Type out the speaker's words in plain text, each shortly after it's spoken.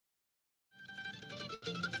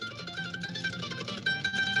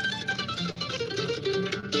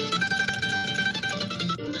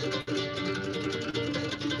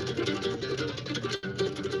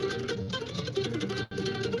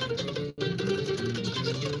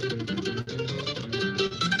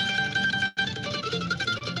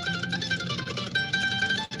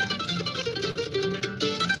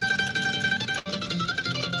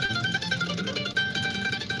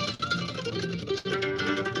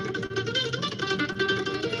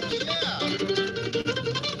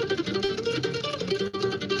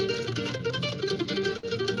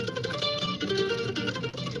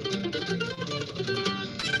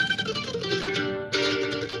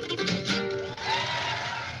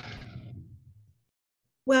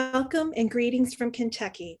Welcome and greetings from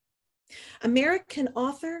Kentucky. American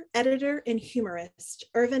author, editor, and humorist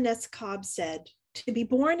Irvin S. Cobb said, "To be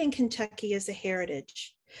born in Kentucky is a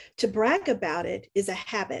heritage. To brag about it is a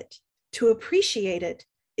habit. To appreciate it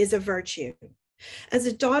is a virtue." As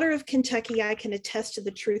a daughter of Kentucky, I can attest to the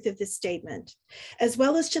truth of this statement, as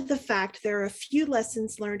well as to the fact there are a few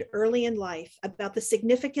lessons learned early in life about the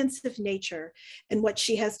significance of nature and what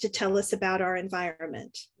she has to tell us about our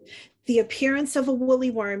environment. The appearance of a woolly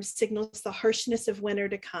worm signals the harshness of winter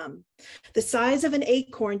to come. The size of an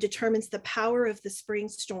acorn determines the power of the spring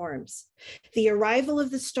storms. The arrival of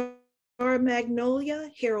the star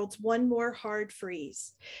magnolia heralds one more hard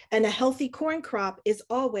freeze, and a healthy corn crop is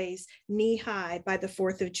always knee-high by the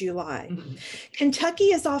 4th of July.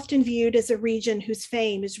 Kentucky is often viewed as a region whose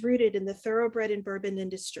fame is rooted in the thoroughbred and bourbon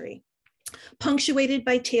industry, punctuated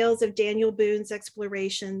by tales of Daniel Boone's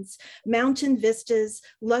explorations, mountain vistas,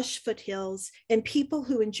 lush foothills, and people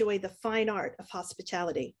who enjoy the fine art of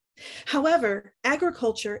hospitality. However,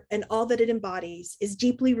 agriculture and all that it embodies is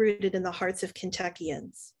deeply rooted in the hearts of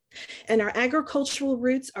Kentuckians. And our agricultural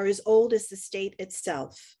roots are as old as the state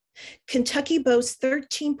itself. Kentucky boasts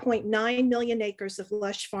 13.9 million acres of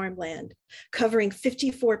lush farmland, covering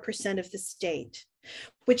 54% of the state,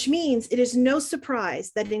 which means it is no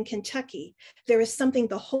surprise that in Kentucky, there is something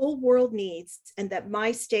the whole world needs and that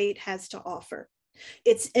my state has to offer.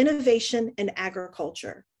 It's innovation in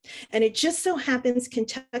agriculture. And it just so happens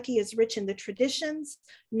Kentucky is rich in the traditions,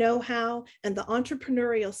 know-how, and the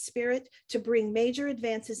entrepreneurial spirit to bring major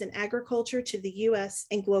advances in agriculture to the US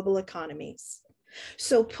and global economies.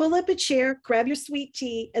 So pull up a chair, grab your sweet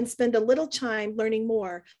tea, and spend a little time learning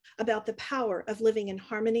more about the power of living in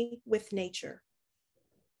harmony with nature.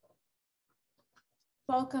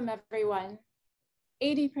 Welcome, everyone.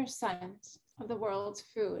 80% of the world's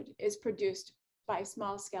food is produced by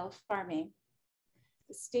small-scale farming.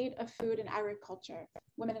 The state of food and agriculture,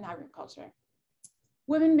 women in agriculture.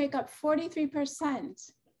 Women make up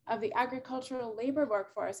 43% of the agricultural labor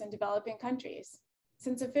workforce in developing countries.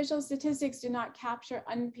 Since official statistics do not capture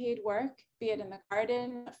unpaid work, be it in the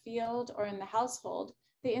garden, a field, or in the household,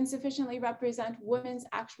 they insufficiently represent women's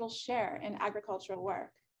actual share in agricultural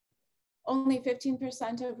work. Only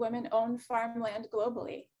 15% of women own farmland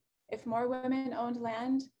globally. If more women owned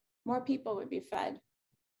land, more people would be fed.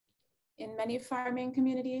 In many farming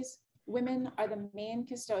communities, women are the main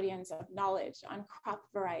custodians of knowledge on crop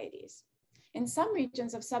varieties. In some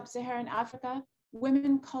regions of sub-Saharan Africa,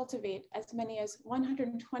 women cultivate as many as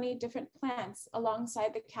 120 different plants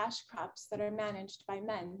alongside the cash crops that are managed by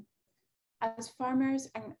men. As farmers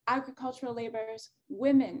and agricultural laborers,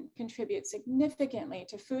 women contribute significantly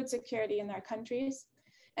to food security in their countries,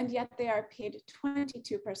 and yet they are paid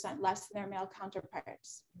 22% less than their male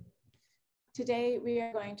counterparts. Today, we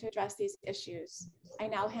are going to address these issues. I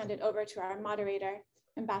now hand it over to our moderator,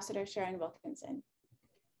 Ambassador Sharon Wilkinson.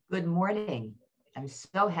 Good morning. I'm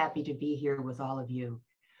so happy to be here with all of you.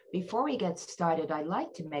 Before we get started, I'd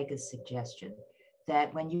like to make a suggestion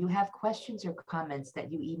that when you have questions or comments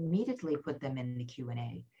that you immediately put them in the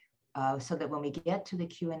Q&A so that when we get to the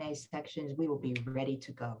Q&A sections, we will be ready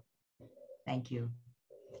to go. Thank you.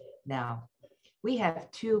 Now, we have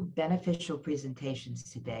two beneficial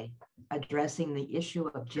presentations today addressing the issue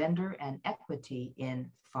of gender and equity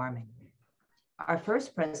in farming. Our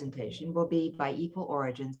first presentation will be by Equal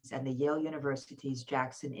Origins and the Yale University's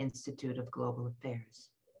Jackson Institute of Global Affairs.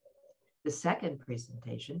 The second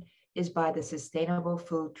presentation is by the Sustainable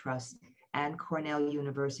Food Trust and Cornell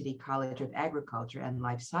University College of Agriculture and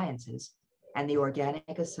Life Sciences and the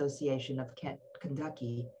Organic Association of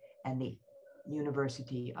Kentucky and the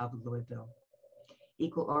University of Louisville.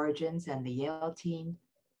 Equal Origins and the Yale team,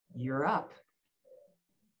 you're up.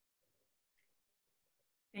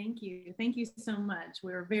 Thank you. Thank you so much.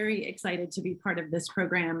 We're very excited to be part of this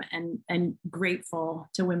program and grateful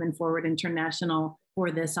to Women Forward International for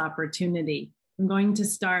this opportunity. I'm going to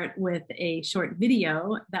start with a short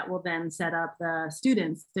video that will then set up the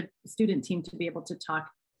student team to be able to talk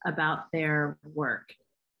about their work.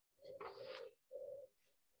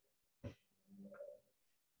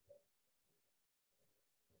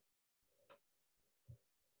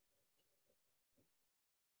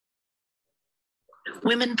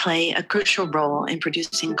 Women play a crucial role in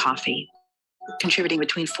producing coffee, contributing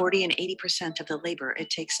between 40 and 80% of the labor it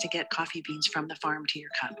takes to get coffee beans from the farm to your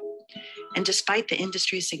cup. And despite the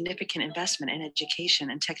industry's significant investment in education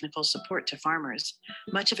and technical support to farmers,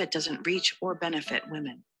 much of it doesn't reach or benefit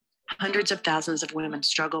women. Hundreds of thousands of women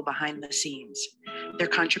struggle behind the scenes. Their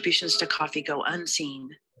contributions to coffee go unseen,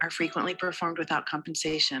 are frequently performed without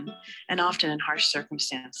compensation, and often in harsh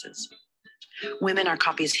circumstances. Women are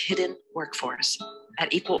coffee's hidden workforce.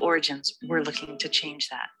 At Equal Origins, we're looking to change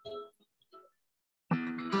that.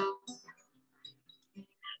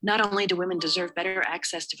 Not only do women deserve better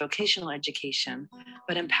access to vocational education,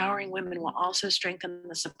 but empowering women will also strengthen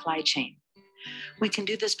the supply chain. We can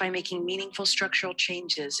do this by making meaningful structural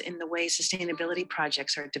changes in the way sustainability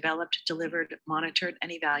projects are developed, delivered, monitored,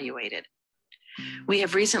 and evaluated. We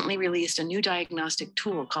have recently released a new diagnostic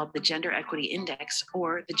tool called the Gender Equity Index,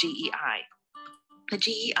 or the GEI. The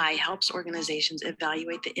GEI helps organizations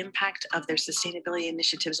evaluate the impact of their sustainability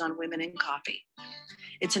initiatives on women in coffee.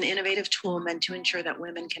 It's an innovative tool meant to ensure that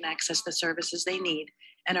women can access the services they need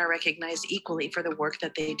and are recognized equally for the work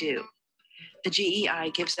that they do. The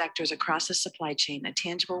GEI gives actors across the supply chain a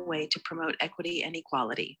tangible way to promote equity and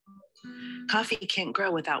equality. Coffee can't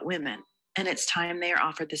grow without women, and it's time they are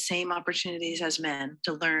offered the same opportunities as men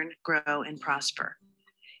to learn, grow, and prosper.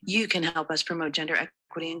 You can help us promote gender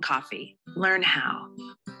equity in coffee. Learn how.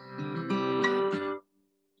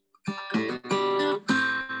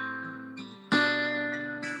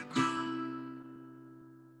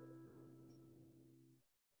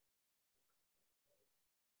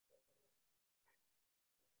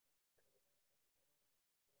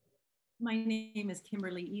 My name is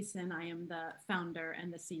Kimberly Eason. I am the founder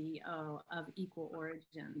and the CEO of Equal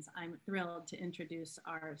Origins. I'm thrilled to introduce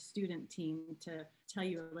our student team to tell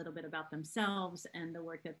you a little bit about themselves and the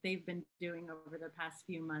work that they've been doing over the past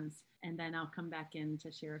few months. And then I'll come back in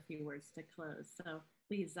to share a few words to close. So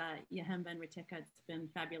please, Yahemba and Ritika, it's been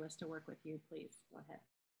fabulous to work with you. Please go ahead.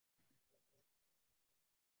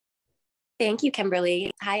 Thank you, Kimberly.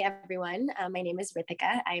 Hi, everyone. My name is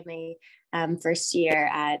Ritika. I'm a first year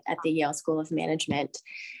at the Yale School of Management.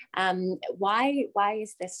 Why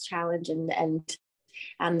is this challenge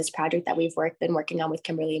and this project that we've been working on with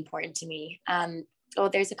Kimberly important to me? Well,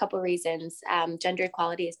 there's a couple of reasons. Gender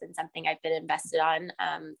equality has been something I've been invested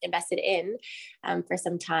in for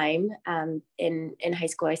some time. In high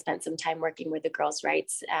school, I spent some time working with the Girls'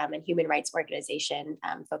 Rights and Human Rights Organization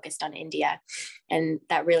focused on India. And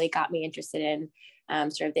that really got me interested in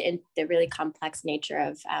sort of the really complex nature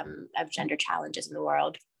of gender challenges in the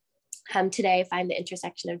world. Today, I find the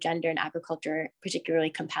intersection of gender and agriculture particularly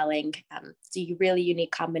compelling. It's a really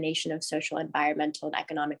unique combination of social, environmental, and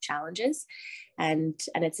economic challenges. And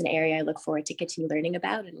it's an area I look forward to continue learning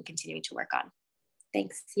about and continuing to work on.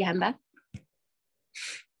 Thanks, Yahemba.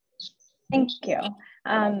 Thank you.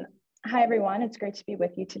 Hi, everyone. It's great to be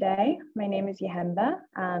with you today. My name is Yahemba.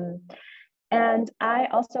 And I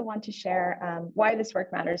also want to share why this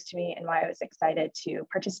work matters to me and why I was excited to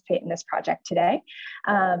participate in this project today.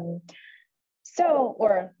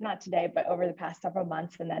 Or not today, but over the past several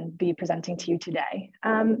months, and then be presenting to you today.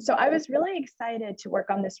 So I was really excited to work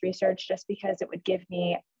on this research just because it would give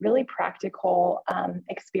me really practical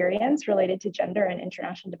experience related to gender and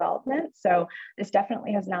international development. So this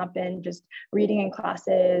definitely has not been just reading in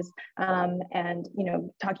classes and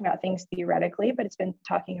talking about things theoretically, but it's been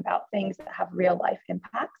talking about things that have real life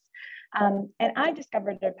impacts. And I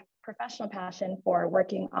discovered a professional passion for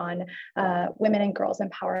working on women and girls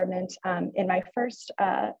empowerment. In my first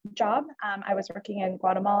job, I was working in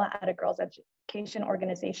Guatemala at a girls' education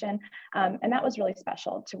organization. And that was really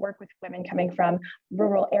special to work with women coming from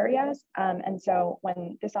rural areas. And so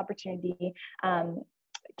when this opportunity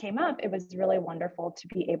came up, it was really wonderful to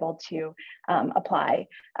be able to apply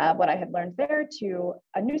what I had learned there to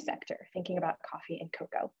a new sector, thinking about coffee and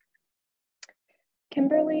cocoa.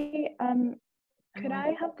 Kimberly, could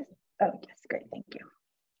I have this? Oh, yes, great, thank you.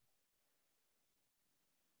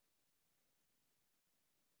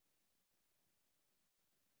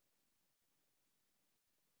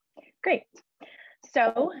 Great.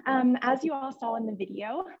 So as you all saw in the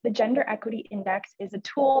video, the Gender Equity Index is a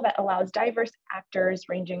tool that allows diverse actors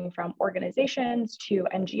ranging from organizations to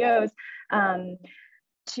NGOs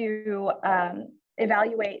to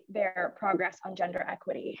evaluate their progress on gender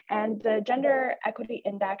equity. And the Gender Equity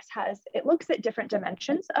Index looks at different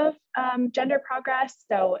dimensions of gender progress.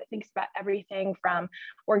 So it thinks about everything from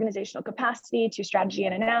organizational capacity to strategy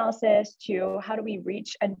and analysis to how do we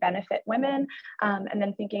reach and benefit women, and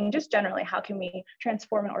then thinking just generally, how can we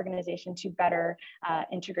transform an organization to better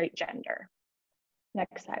integrate gender?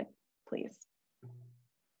 Next slide, please.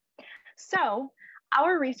 So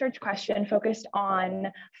our research question focused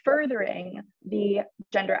on furthering the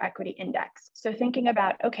Gender Equity Index. So thinking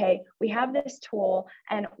about, okay, we have this tool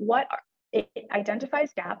and it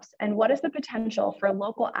identifies gaps and what is the potential for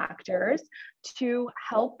local actors to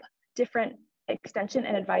help different extension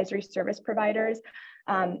and advisory service providers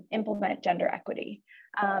implement gender equity.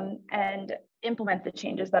 And implement the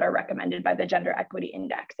changes that are recommended by the Gender Equity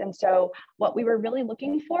Index. And so what we were really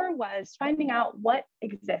looking for was finding out what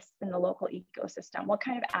exists in the local ecosystem, what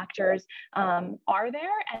kind of actors are there,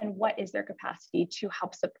 and what is their capacity to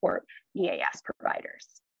help support EAS providers.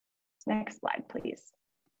 Next slide, please.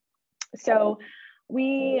 So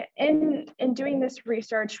we, in doing this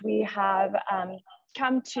research, we have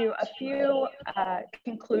come to a few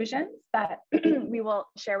conclusions that we will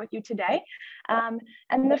share with you today.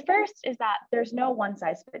 And the first is that there's no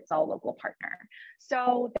one-size-fits-all local partner.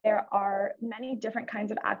 So there are many different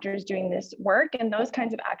kinds of actors doing this work, and those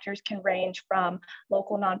kinds of actors can range from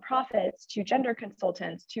local nonprofits to gender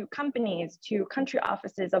consultants to companies to country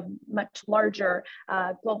offices of much larger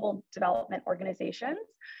global development organizations.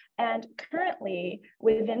 And currently,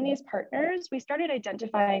 within these partners, we started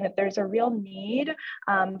identifying that there's a real need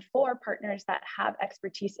for partners that have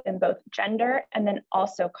expertise in both gender and then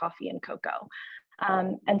also coffee and cocoa.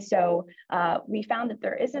 And so we found that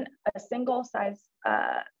there isn't a single size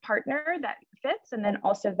partner that fits, and then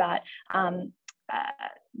also that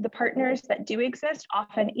the partners that do exist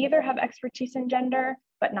often either have expertise in gender,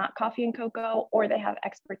 but not coffee and cocoa, or they have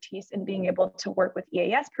expertise in being able to work with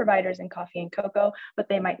EAS providers in coffee and cocoa, but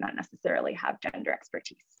they might not necessarily have gender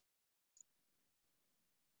expertise.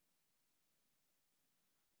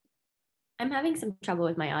 I'm having some trouble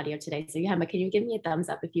with my audio today. So Yama, can you give me a thumbs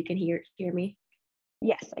up if you can hear me?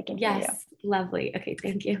 Yes, I can hear you. Yes, lovely. Okay,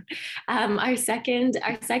 thank you. Our second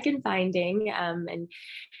finding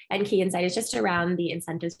and key insight is just around the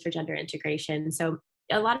incentives for gender integration. So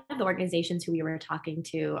a lot of the organizations who we were talking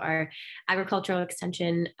to are agricultural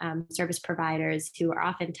extension service providers who are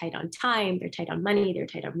often tight on time, they're tight on money, they're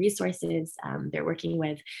tight on resources. They're working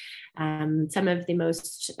with some of the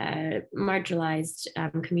most marginalized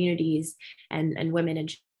communities and women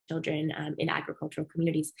and children in agricultural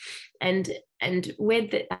communities. And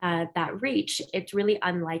with that reach, it's really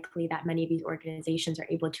unlikely that many of these organizations are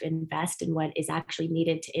able to invest in what is actually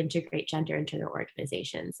needed to integrate gender into their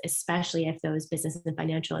organizations, especially if those business and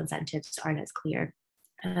financial incentives aren't as clear.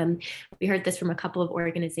 We heard this from a couple of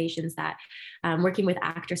organizations that working with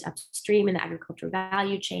actors upstream in the agricultural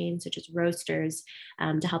value chain, such as roasters,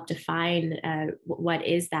 to help define what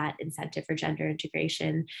is that incentive for gender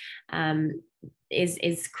integration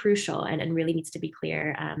is crucial and really needs to be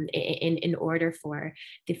clear in order for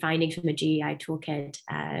the findings from the GEI toolkit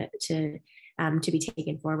to be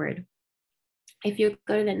taken forward. If you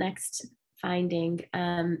go to the next finding,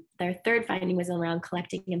 their third finding was around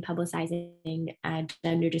collecting and publicizing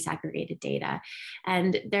gender disaggregated data.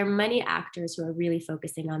 And there are many actors who are really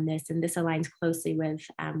focusing on this, and this aligns closely with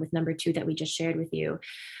number 2 that we just shared with you.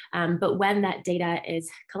 But when that data is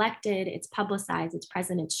collected, it's publicized, it's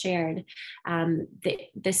present, it's shared,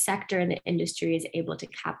 the sector and the industry is able to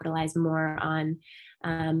capitalize more on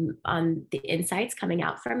the insights coming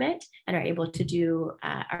out from it, and are able to do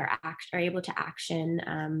are able to action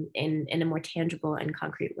in a more tangible and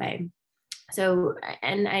concrete way. So,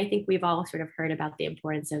 and I think we've all sort of heard about the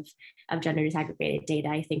importance of gender disaggregated data.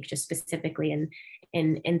 I think just specifically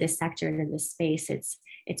in this sector and in this space,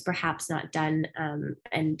 it's perhaps not done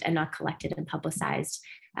and not collected and publicized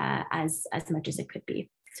as much as it could be.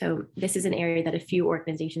 So this is an area that a few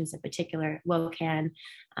organizations in particular, WOCAN,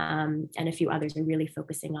 and a few others are really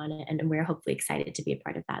focusing on it, and we're hopefully excited to be a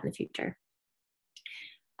part of that in the future.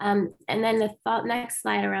 And then the next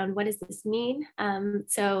slide around what does this mean?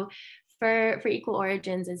 So for Equal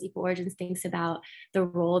Origins, as Equal Origins thinks about the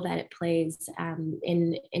role that it plays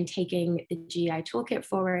in taking the GEI toolkit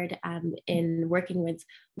forward, in working with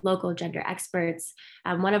local gender experts,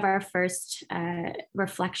 one of our first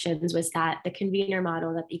reflections was that the convener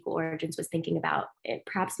model that Equal Origins was thinking about, it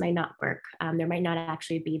perhaps might not work. There might not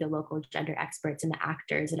actually be the local gender experts and the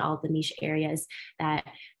actors in all of the niche areas that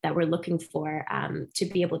we're looking for to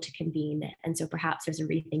be able to convene. And so perhaps there's a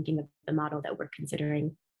rethinking of the model that we're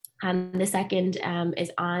considering. The second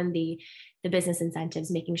is on the business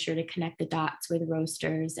incentives, making sure to connect the dots with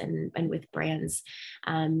roasters and with brands,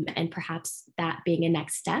 and perhaps that being a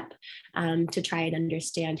next step to try and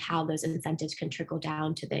understand how those incentives can trickle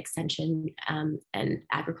down to the extension and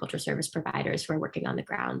agriculture service providers who are working on the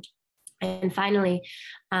ground. And finally,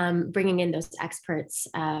 bringing in those experts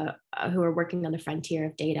who are working on the frontier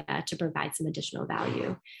of data to provide some additional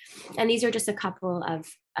value. And these are just a couple of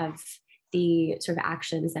the sort of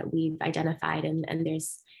actions that we've identified, and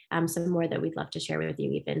there's some more that we'd love to share with you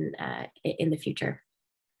even in the future.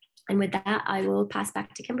 And with that, I will pass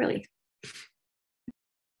back to Kimberly.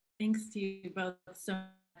 Thanks to you both so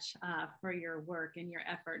much for your work and your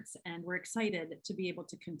efforts, and we're excited to be able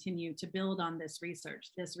to continue to build on this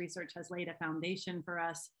research. This research has laid a foundation for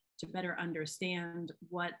us to better understand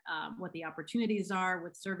what the opportunities are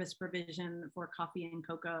with service provision for coffee and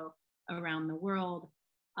cocoa around the world.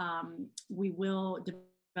 We will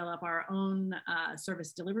develop our own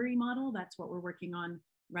service delivery model. That's what we're working on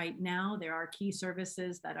right now. There are key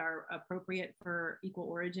services that are appropriate for Equal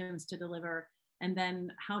Origins to deliver. And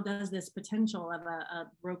then how does this potential of a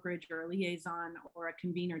brokerage or a liaison or a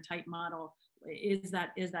convener type model, is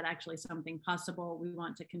that actually something possible? We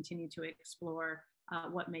want to continue to explore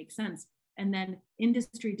what makes sense. And then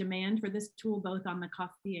industry demand for this tool, both on the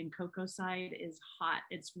coffee and cocoa side, is hot.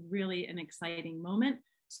 It's really an exciting moment.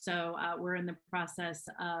 So we're in the process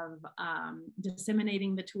of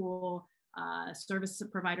disseminating the tool. Service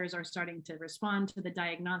providers are starting to respond to the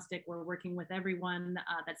diagnostic. We're working with everyone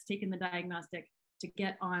that's taken the diagnostic to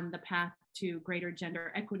get on the path to greater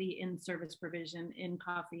gender equity in service provision in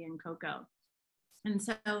coffee and cocoa. And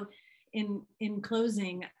so in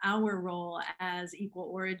closing, our role as Equal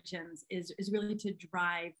Origins is really to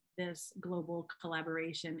drive this global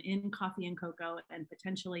collaboration in coffee and cocoa and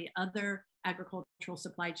potentially other agricultural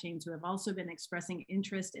supply chains who have also been expressing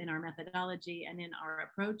interest in our methodology and in our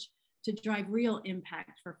approach, to drive real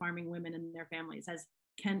impact for farming women and their families. As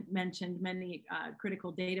Kent mentioned, many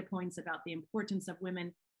critical data points about the importance of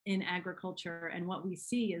women in agriculture. And what we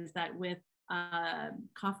see is that with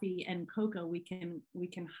coffee and cocoa, we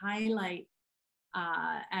can highlight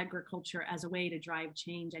agriculture as a way to drive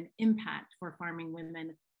change and impact for farming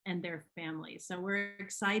women and their families. So we're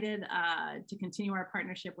excited to continue our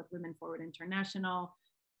partnership with Women Forward International.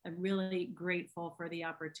 I'm really grateful for the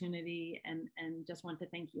opportunity and just want to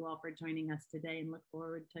thank you all for joining us today and look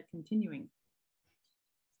forward to continuing.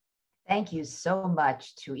 Thank you so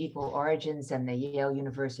much to Equal Origins and the Yale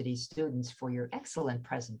University students for your excellent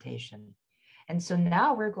presentation. And so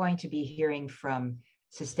now we're going to be hearing from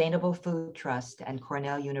Sustainable Food Trust and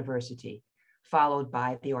Cornell University, followed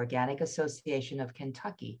by the Organic Association of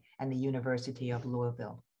Kentucky and the University of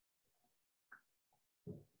Louisville.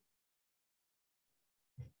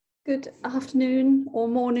 Good afternoon or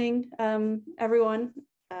morning, everyone.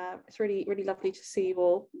 It's really lovely to see you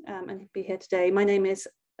all and be here today. My name is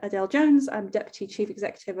Adele Jones. I'm Deputy Chief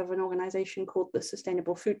Executive of an organisation called the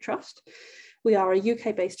Sustainable Food Trust. We are a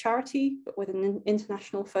UK-based charity, but with an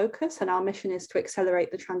international focus, and our mission is to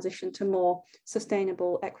accelerate the transition to more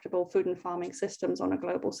sustainable, equitable food and farming systems on a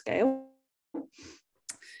global scale.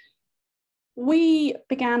 We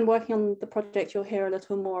began working on the project you'll hear a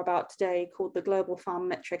little more about today, called the Global Farm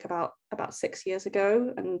Metric, about 6 years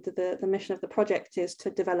ago. And the mission of the project is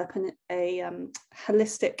to develop a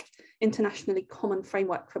holistic, internationally common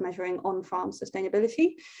framework for measuring on-farm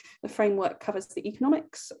sustainability. The framework covers the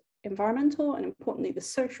economics, environmental, and importantly, the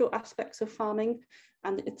social aspects of farming.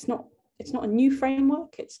 And it's not a new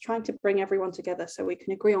framework. It's trying to bring everyone together so we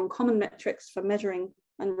can agree on common metrics for measuring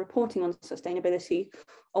and reporting on sustainability,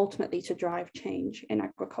 ultimately to drive change in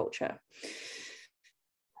agriculture.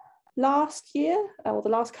 Last year, or the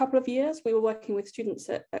last couple of years, we were working with students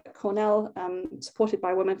at Cornell, supported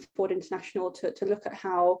by Women Forward International, to look at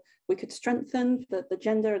how we could strengthen the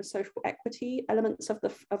gender and social equity elements of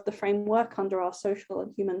the framework under our social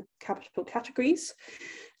and human capital categories.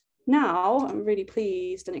 Now, I'm really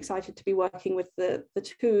pleased and excited to be working with the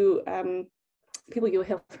two people you'll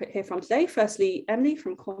hear from today. Firstly, Emily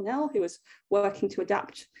from Cornell, who is working to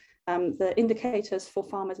adapt the indicators for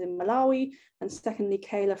farmers in Malawi, and secondly,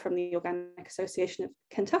 Kayla from the Organic Association of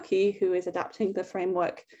Kentucky, who is adapting the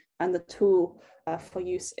framework and the tool for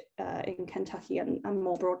use in Kentucky and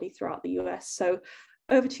more broadly throughout the US. So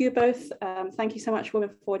over to you both. Thank you so much, Women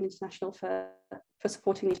Forward International, for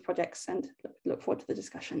supporting these projects, and look forward to the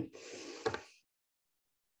discussion.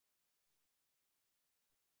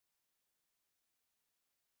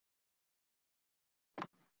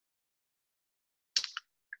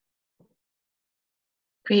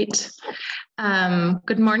 Great.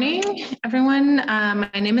 Good morning, everyone.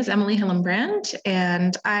 My name is Emily Hillenbrand,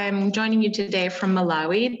 and I'm joining you today from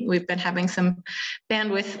Malawi. We've been having some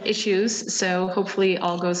bandwidth issues, so hopefully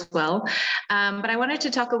all goes well. But I wanted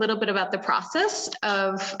to talk a little bit about the process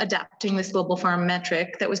of adapting this global farm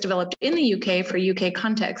metric that was developed in the UK for UK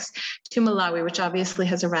context to Malawi, which obviously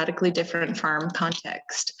has a radically different farm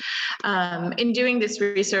context. In doing this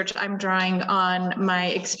research, I'm drawing on my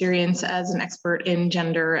experience as an expert in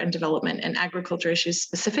gender and development and agriculture agriculture issues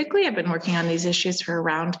specifically. I've been working on these issues for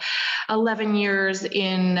around 11 years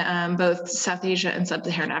in both South Asia and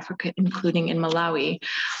Sub-Saharan Africa, including in Malawi.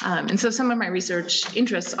 And so some of my research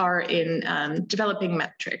interests are in developing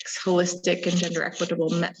metrics, holistic and gender equitable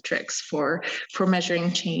metrics for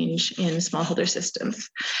measuring change in smallholder systems.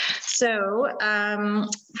 So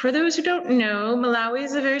for those who don't know, Malawi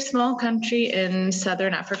is a very small country in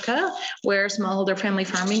Southern Africa where smallholder family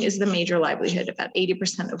farming is the major livelihood. About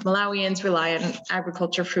 80% of Malawians rely on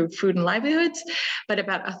agriculture for food and livelihoods, but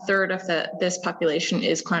about a third of this population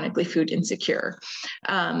is chronically food insecure.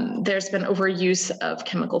 There's been overuse of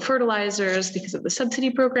chemical fertilizers because of the subsidy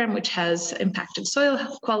program, which has impacted soil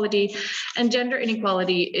quality, and gender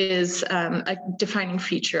inequality is a defining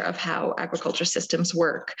feature of how agriculture systems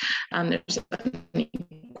work. There's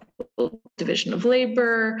unequal division of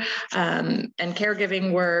labor and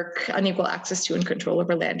caregiving work, unequal access to and control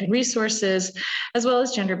over land and resources, as well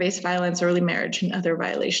as gender-based violence, early marriage, and other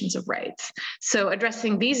violations of rights. So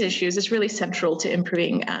addressing these issues is really central to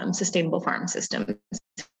improving sustainable farm systems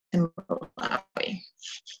in Malawi.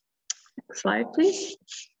 Next slide, please.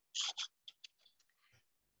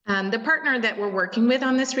 The partner that we're working with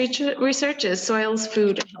on this research is Soils,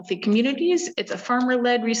 Food, and Healthy Communities. It's a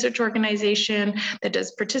farmer-led research organization that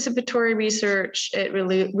does participatory research. It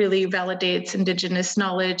really validates indigenous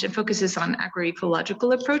knowledge and focuses on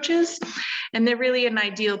agroecological approaches. And they're really an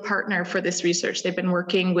ideal partner for this research. They've been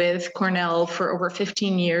working with Cornell for over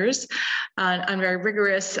 15 years on very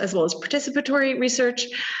rigorous as well as participatory research.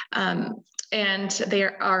 And they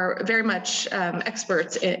are very much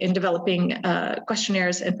experts in developing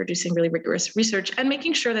questionnaires and producing really rigorous research and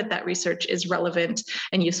making sure that that research is relevant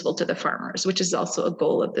and useful to the farmers, which is also a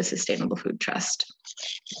goal of the Sustainable Food Trust.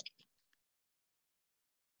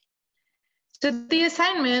 So the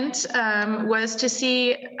assignment was to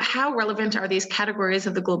see how relevant are these categories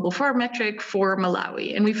of the global farm metric for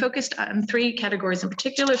Malawi. And we focused on 3 categories in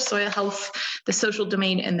particular: soil health, the social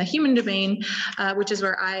domain, and the human domain, which is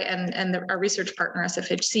where I and our research partner,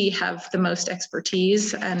 SFHC, have the most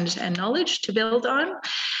expertise and knowledge to build on.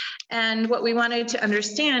 And what we wanted to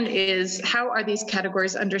understand is how are these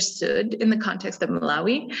categories understood in the context of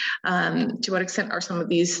Malawi? To what extent are some of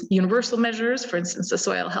these universal measures, for instance, the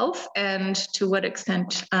soil health, and to what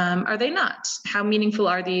extent are they not? How meaningful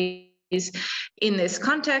are these in this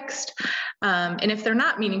context? And if they're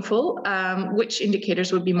not meaningful, which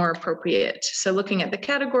indicators would be more appropriate? So looking at the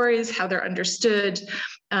categories, how they're understood,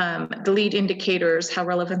 the lead indicators, how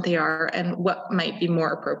relevant they are, and what might be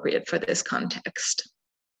more appropriate for this context.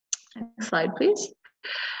 Next slide, please.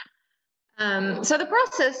 So the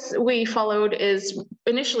process we followed is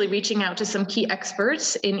initially reaching out to some key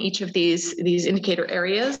experts in each of these indicator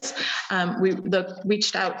areas. We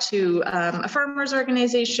reached out to a farmers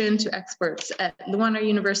organization, to experts at Luana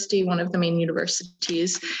University, one of the main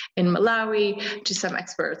universities in Malawi, to some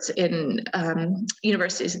experts in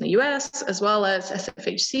universities in the US, as well as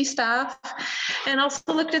SFHC staff, and also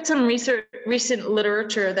looked at some recent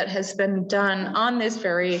literature that has been done on this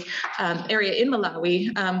very area in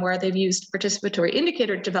Malawi, where they've used participatory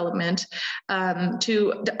indicator development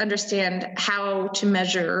to understand how to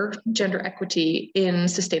measure gender equity in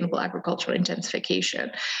sustainable agricultural intensification.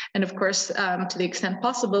 And of course, to the extent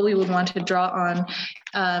possible, we would want to draw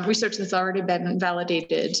on research that's already been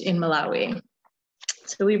validated in Malawi.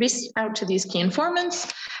 So we reached out to these key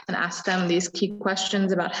informants and asked them these key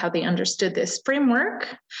questions about how they understood this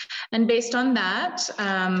framework. And based on that,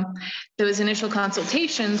 those initial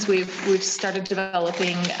consultations, we've started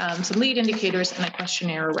developing some lead indicators and a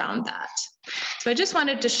questionnaire around that. So I just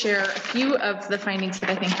wanted to share a few of the findings that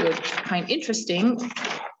I think you would find interesting.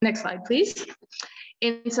 Next slide, please.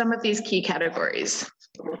 In some of these key categories.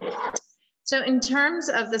 So in terms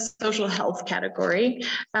of the social health category,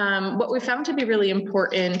 what we found to be really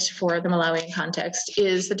important for the Malawian context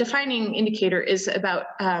is the defining indicator is about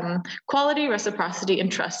quality, reciprocity,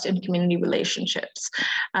 and trust in community relationships.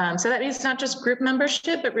 So that means not just group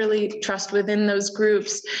membership, but really trust within those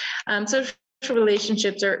groups. Social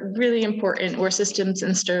relationships are really important where systems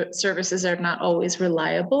and services are not always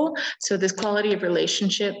reliable. So this quality of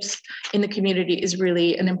relationships in the community is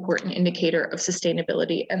really an important indicator of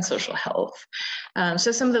sustainability and social health.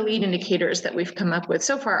 So some of the lead indicators that we've come up with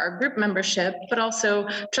so far are group membership, but also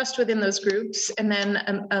trust within those groups, and then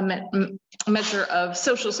a measure of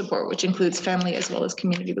social support, which includes family as well as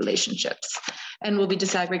community relationships. And we'll be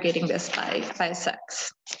disaggregating this by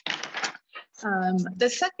sex. The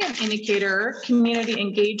second indicator, community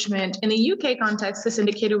engagement, in the UK context, this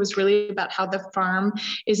indicator was really about how the farm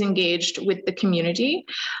is engaged with the community.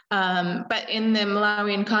 But in the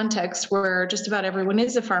Malawian context, where just about everyone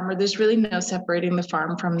is a farmer, there's really no separating the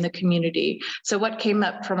farm from the community. So what came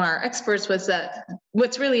up from our experts was that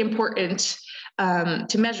what's really important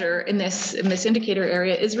to measure in this indicator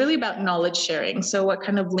area is really about knowledge sharing. So what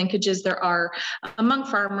kind of linkages there are among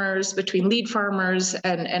farmers, between lead farmers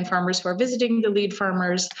and farmers who are visiting the lead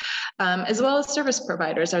farmers, as well as service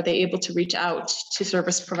providers. Are they able to reach out to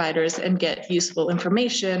service providers and get useful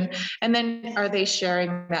information? And then are they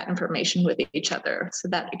sharing that information with each other? So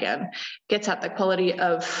that again gets at the quality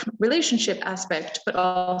of relationship aspect, but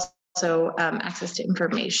also access to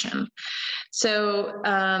information. So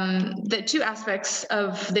the two aspects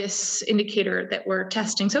of this indicator that we're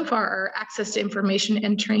testing so far are access to information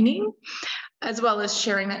and training, as well as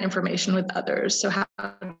sharing that information with others. So how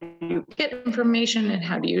do you get information and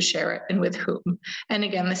how do you share it and with whom? And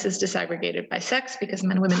again, this is disaggregated by sex because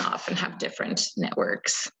men and women often have different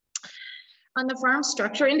networks. On the farm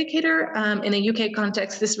structure indicator, in the UK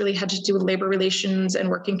context, this really had to do with labor relations and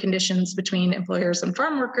working conditions between employers and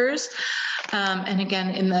farm workers. And again,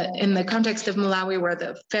 in the context of Malawi, where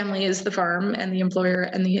the family is the farm and the employer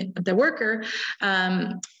and the worker,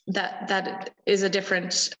 that is a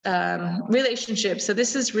different relationship. So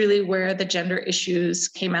this is really where the gender issues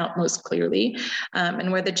came out most clearly,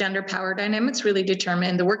 and where the gender power dynamics really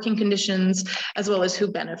determine the working conditions as well as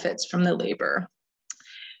who benefits from the labor.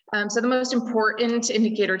 So the most important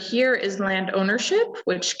indicator here is land ownership,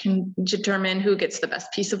 which can determine who gets the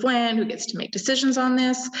best piece of land, who gets to make decisions on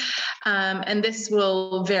this. And this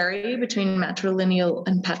will vary between matrilineal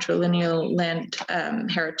and patrilineal land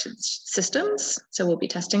heritage systems. So we'll be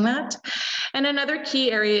testing that. And another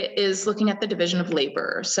key area is looking at the division of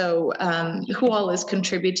labor. So who all is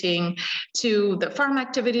contributing to the farm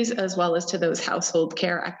activities as well as to those household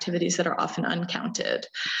care activities that are often uncounted.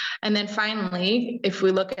 And then finally, if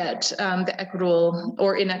we look at the equitable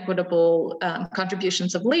or inequitable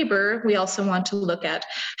contributions of labor, we also want to look at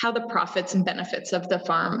how the profits and benefits of the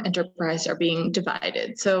farm enterprise are being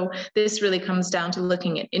divided. So this really comes down to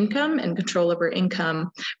looking at income and control over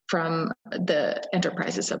income from the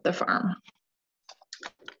enterprises of the farm.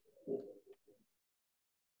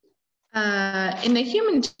 In the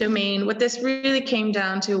human domain, what this really came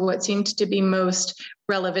down to, what seemed to be most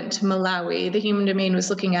relevant to Malawi, the human domain was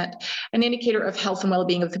looking at an indicator of health and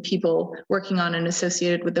well-being of the people working on and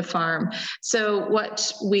associated with the farm. So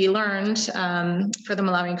what we learned for the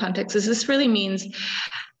Malawian context is this really means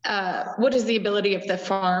what is the ability of the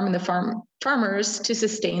farm and the farmers to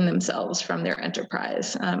sustain themselves from their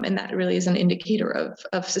enterprise. And that really is an indicator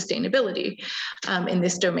of sustainability in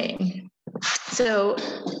this domain. So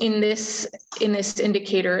in this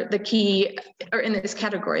indicator, in this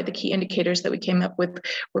category, the key indicators that we came up with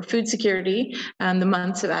were food security, the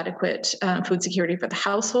months of adequate food security for the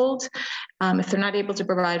household. If they're not able to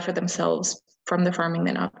provide for themselves from the farming,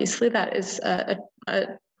 then obviously that is a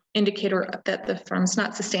indicator that the farm's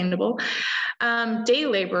not sustainable. Day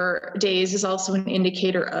labor days is also an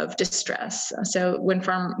indicator of distress. So when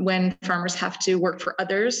farmers have to work for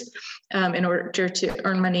others in order to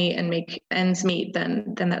earn money and make ends meet,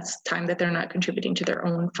 then that's time that they're not contributing to their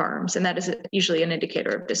own farms. And that is usually an indicator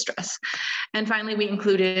of distress. And finally, we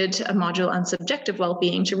included a module on subjective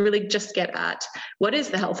well-being to really just get at what is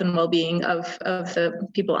the health and well-being of the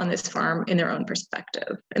people on this farm in their own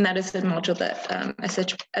perspective. And that is a module that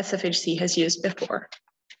SFHC has used before.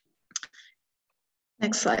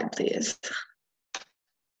 Next slide, please.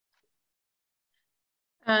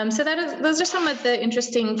 So those are some of the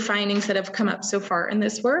interesting findings that have come up so far in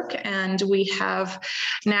this work, and we have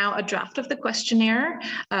now a draft of the questionnaire,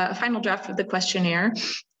 a final draft of the questionnaire.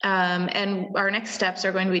 And our next steps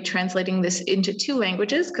are going to be translating this into 2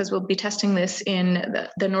 languages, because we'll be testing this in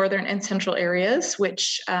the northern and central areas,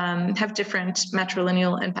 which have different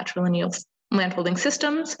matrilineal and patrilineal landholding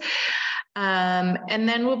systems. And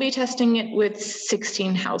then we'll be testing it with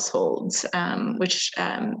 16 households, which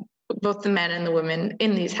both the men and the women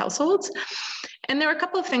in these households. And there are a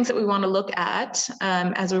couple of things that we want to look at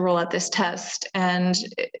as we roll out this test. And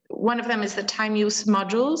one of them is the time use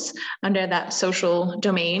modules under that social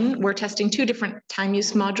domain. We're testing 2 different time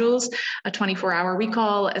use modules, a 24-hour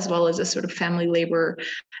recall, as well as a sort of family labor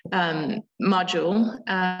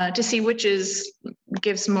module to see which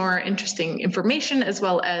gives more interesting information, as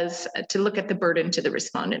well as to look at the burden to the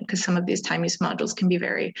respondent, because some of these time use modules can be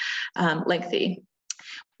very lengthy.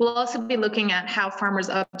 We'll also be looking at how farmers'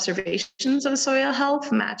 observations of soil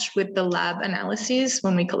health match with the lab analyses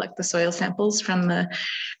when we collect the soil samples from the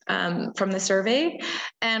survey.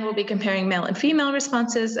 And we'll be comparing male and female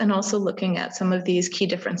responses and also looking at some of these key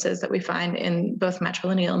differences that we find in both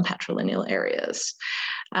matrilineal and patrilineal areas.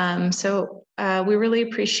 We really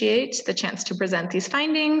appreciate the chance to present these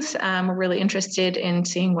findings. We're really interested in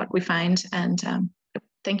seeing what we find, and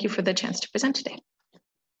thank you for the chance to present today.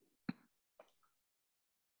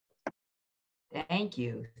 Thank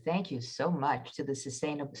you. Thank you so much to the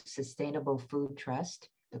Sustainable Food Trust,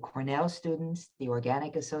 the Cornell students, the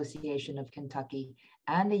Organic Association of Kentucky,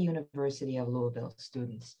 and the University of Louisville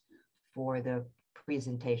students for the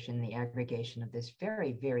presentation, the aggregation of this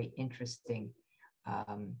very, very interesting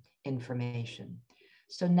information.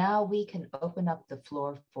 So now we can open up the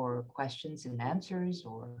floor for questions and answers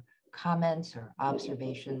or comments or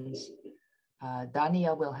observations.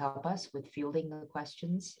 Dania will help us with fielding the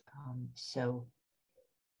questions.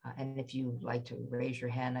 And if you like to raise your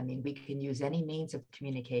hand, I mean, we can use any means of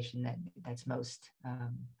communication that's most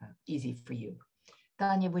easy for you.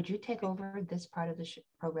 Dania, would you take over this part of the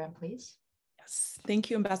program, please? Yes,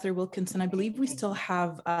 thank you, Ambassador Wilkinson. I believe we still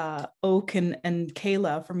have Oak and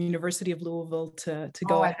Kayla from University of Louisville to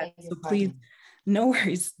go ahead. So please, no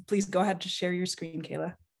worries. Please go ahead to share your screen,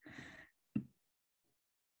 Kayla.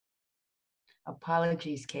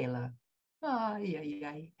 Apologies, Kayla. Oh,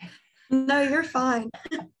 yeah. No, you're fine.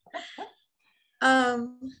 Hi,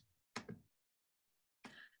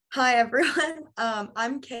 everyone.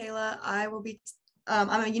 I'm Kayla.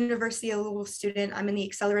 I'm a University of Louisville student. I'm in the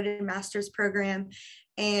Accelerated Master's program,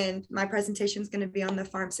 and my presentation is going to be on the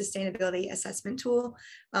Farm Sustainability Assessment Tool,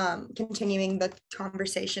 continuing the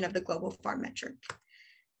conversation of the global farm metric.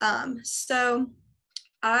 So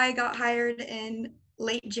I got hired in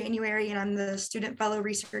late January, and I'm the Student Fellow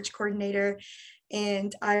Research Coordinator,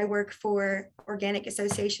 and I work for Organic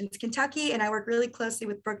Associations Kentucky, and I work really closely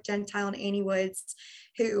with Brooke Gentile and Annie Woods,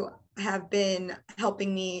 who have been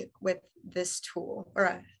helping me with this tool,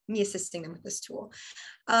 or me assisting them with this tool.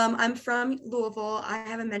 I'm from Louisville. I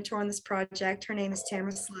have a mentor on this project. Her name is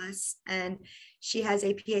Tamara Sless, and she has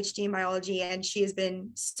a PhD in biology, and she has been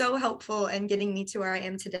so helpful in getting me to where I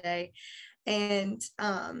am today. And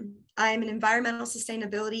I'm an environmental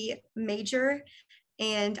sustainability major,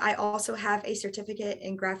 and I also have a certificate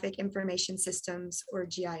in graphic information systems, or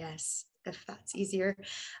GIS, if that's easier.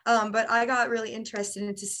 But I got really interested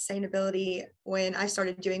into sustainability when I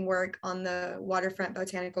started doing work on the waterfront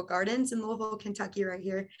botanical gardens in Louisville, Kentucky, right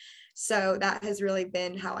here. So that has really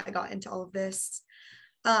been how I got into all of this.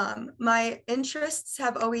 My interests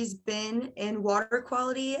have always been in water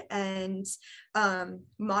quality and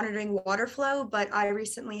monitoring water flow, but I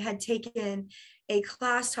recently had taken a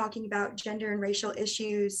class talking about gender and racial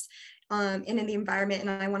issues and in the environment, and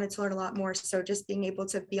I wanted to learn a lot more. So just being able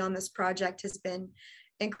to be on this project has been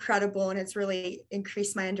incredible, and it's really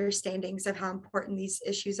increased my understandings of how important these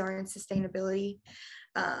issues are in sustainability.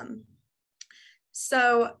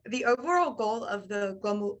 So the overall goal of the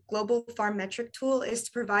Global Farm Metric Tool is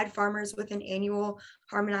to provide farmers with an annual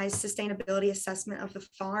harmonized sustainability assessment of the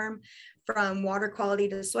farm, from water quality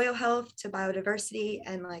to soil health to biodiversity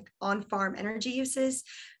and like on-farm energy uses,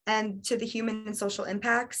 and to the human and social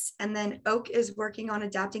impacts. And then Oak is working on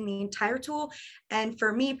adapting the entire tool. And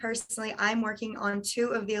for me personally, I'm working on 2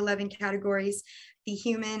 of the 11 categories, the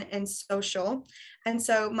human and social. And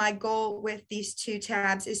so my goal with these 2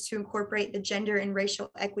 tabs is to incorporate the gender and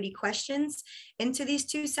racial equity questions into these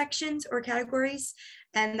 2 sections or categories.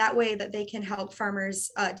 And that way that they can help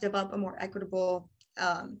farmers develop a more equitable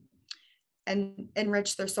and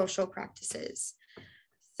enrich their social practices.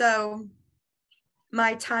 So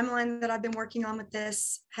my timeline that I've been working on with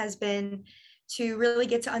this has been to really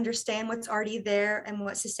get to understand what's already there and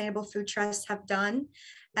what Sustainable Food Trusts have done,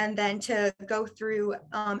 and then to go through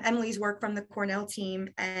Emily's work from the Cornell team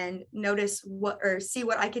and notice see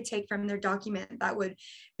what I could take from their document that would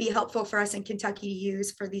be helpful for us in Kentucky to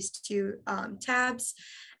use for these 2 tabs.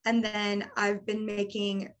 And then I've been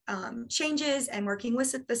making changes and working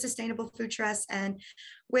with the Sustainable Food Trust and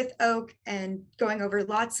with Oak, and going over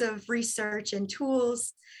lots of research and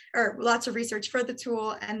tools, or lots of research for the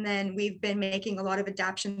tool. And then we've been making a lot of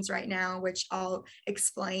adaptions right now, which I'll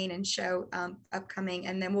explain and show upcoming.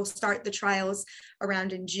 And then we'll start the trials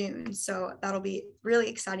around in June. So that'll be really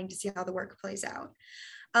exciting to see how the work plays out.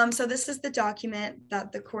 So this is the document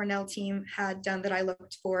that the Cornell team had done that I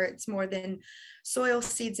looked for. It's more than soil,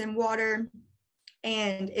 seeds, and water.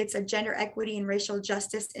 And it's a gender equity and racial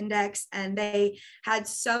justice index. And they had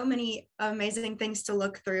so many amazing things to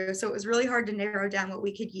look through. So it was really hard to narrow down what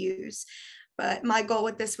we could use. But my goal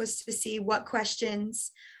with this was to see what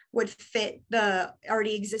questions would fit the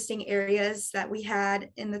already existing areas that we had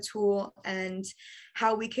in the tool, and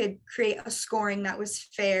how we could create a scoring that was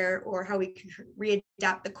fair, or how we could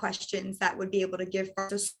readapt the questions that would be able to give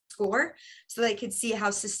a score so they could see how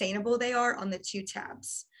sustainable they are on the two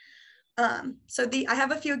tabs. I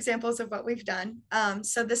have a few examples of what we've done.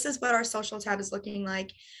 So this is what our social tab is looking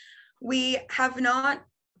like. We have not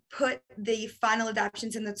put the final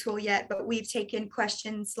adaptations in the tool yet, but we've taken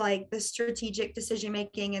questions like the strategic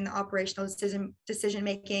decision-making and the operational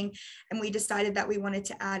decision-making, and we decided that we wanted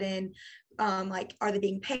to add in like, are they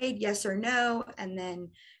being paid, yes or no? And then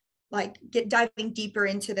like diving deeper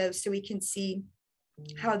into those so we can see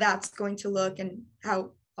how that's going to look and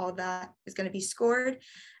how all that is going to be scored.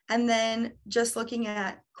 And then just looking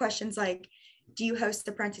at questions like, do you host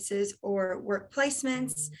apprentices or work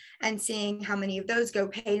placements, and seeing how many of those go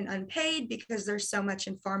paid and unpaid, because there's so much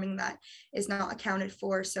in farming that is not accounted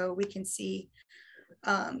for. So we can see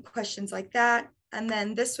questions like that. And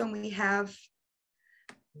then this one we have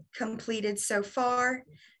completed so far,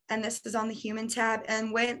 and this is on the human tab,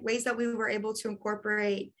 and ways that we were able to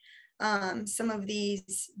incorporate some of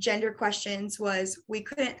these gender questions was we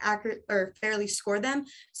couldn't accurate or fairly score them.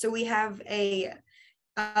 So we have a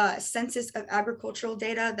census of agricultural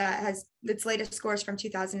data that has its latest scores from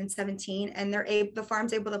 2017, and the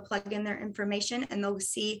farm's able to plug in their information, and they'll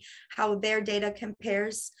see how their data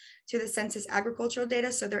compares to the census agricultural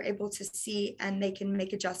data. So they're able to see, and they can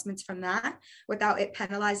make adjustments from that without it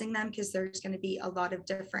penalizing them, because there's going to be a lot of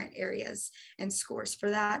different areas and scores for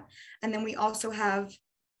that. And then we also have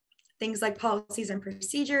things like policies and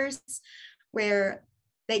procedures, where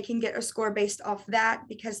they can get a score based off that,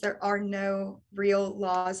 because there are no real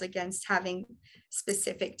laws against having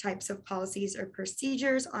specific types of policies or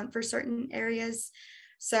procedures for certain areas.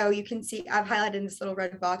 So you can see, I've highlighted in this little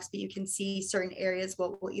red box, but you can see certain areas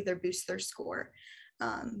will either boost their score,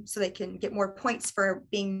 so they can get more points for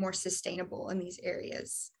being more sustainable in these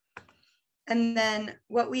areas. And then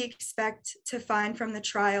what we expect to find from the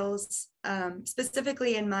trials,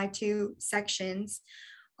 specifically in my two sections,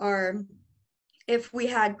 are if we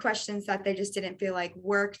had questions that they just didn't feel like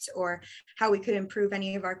worked, or how we could improve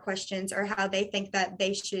any of our questions, or how they think that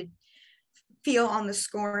they should feel on the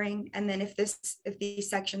scoring. And then if these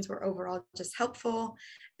sections were overall just helpful,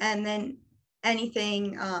 and then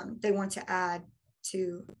anything they want to add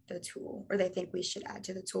to the tool, or they think we should add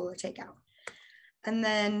to the tool or take out. And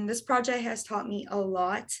then this project has taught me a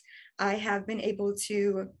lot. I have been able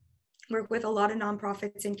to work with a lot of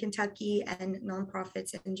nonprofits in Kentucky and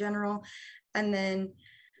nonprofits in general, and then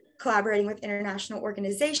collaborating with international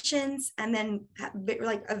organizations, and then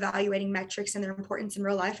like evaluating metrics and their importance in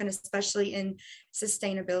real life, and especially in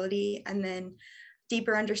sustainability, and then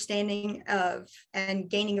deeper understanding of and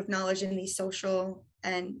gaining of knowledge in these social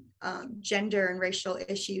and gender and racial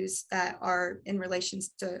issues that are in relations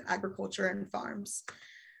to agriculture and farms.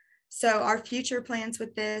 So our future plans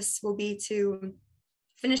with this will be to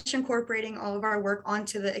finish incorporating all of our work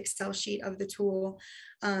onto the Excel sheet of the tool,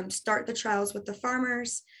 start the trials with the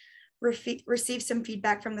farmers, receive some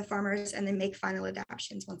feedback from the farmers, and then make final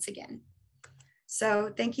adaptations once again.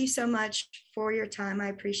 So thank you so much for your time. I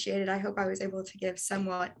appreciate it. I hope I was able to give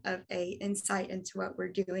somewhat of an insight into what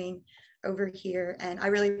we're doing over here. And I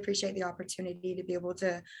really appreciate the opportunity to be able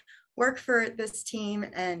to work for this team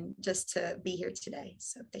and just to be here today.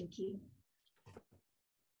 So thank you.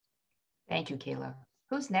 Thank you, Kayla.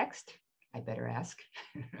 Who's next? I better ask.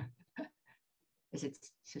 Is it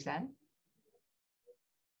Suzanne?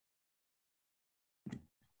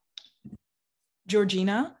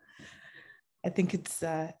 Georgina, I think it's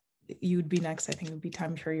you would be next. I think it would be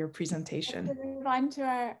time for your presentation. Let's move on to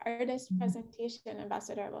our artist presentation,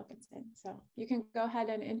 Ambassador Wilkinson. So you can go ahead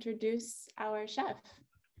and introduce our chef.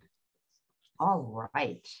 All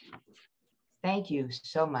right. Thank you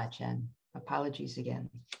so much, and apologies again.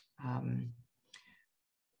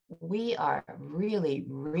 We are really,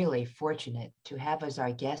 really fortunate to have as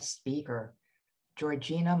our guest speaker,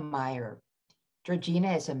 Georgina Meyer.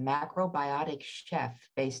 Georgina is a macrobiotic chef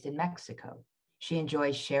based in Mexico. She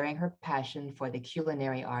enjoys sharing her passion for the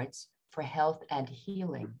culinary arts for health and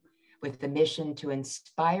healing, with the mission to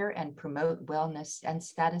inspire and promote wellness and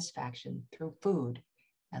satisfaction through food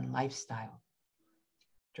and lifestyle.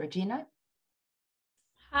 Georgina?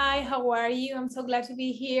 Hi, how are you? I'm so glad to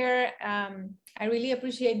be here. I really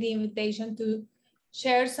appreciate the invitation to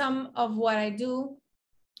share some of what I do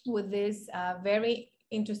with this very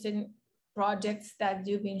interesting projects that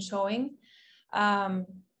you've been showing. I'm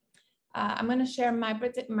going to share my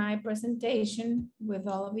presentation with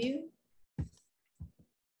all of you.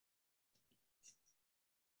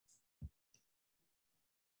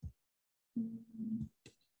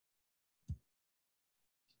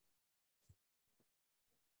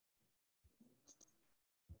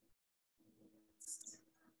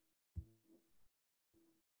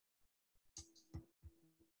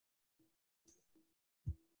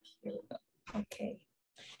 Here we go. Okay.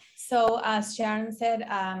 So as Sharon said,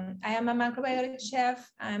 I am a macrobiotic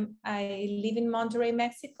chef. I live in Monterrey,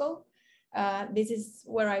 Mexico. This is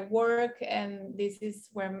where I work, and this is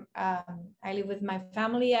where I live with my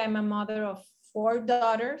family. I'm a mother of 4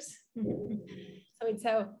 daughters. So it's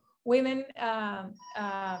a women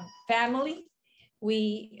family.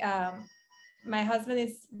 My husband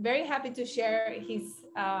is very happy to share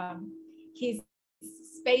his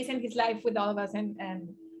space and his life with all of us,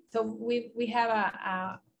 and so we have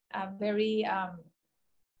a very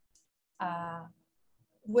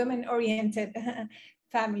women-oriented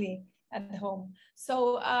family at home.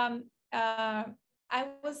 So I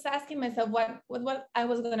was asking myself what I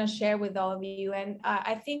was going to share with all of you, and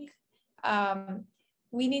I think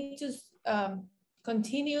we need to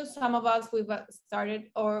continue. Some of us we've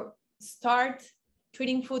started or start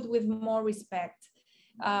treating food with more respect.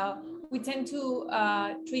 We tend to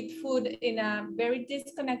treat food in a very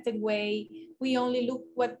disconnected way. We only look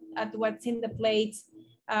at what's in the plate.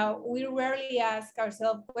 We rarely ask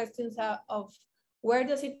ourselves questions of where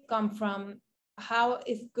does it come from, how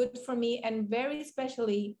is it good for me, and very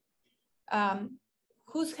especially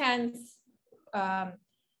whose hands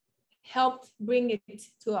helped bring it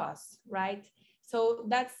to us, right? So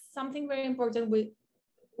that's something very important.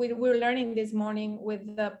 We're learning this morning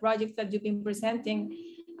with the projects that you've been presenting,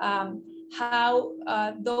 how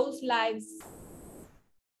those lives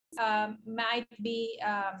might be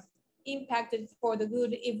impacted for the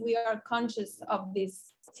good if we are conscious of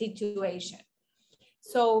this situation.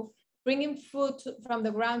 So bringing food from the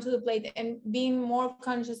ground to the plate and being more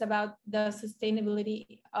conscious about the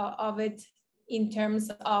sustainability of it in terms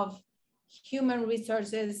of human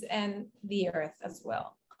resources and the earth as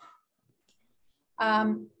well.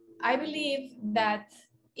 I believe that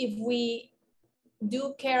if we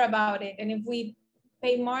do care about it and if we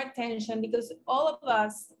pay more attention, because all of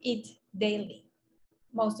us eat daily,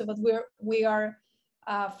 most of us, we are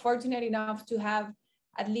fortunate enough to have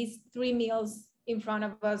at least 3 meals in front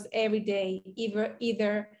of us every day,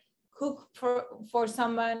 either cook for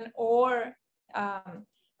someone or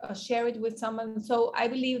share it with someone. So I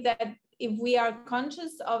believe that if we are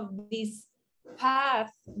conscious of this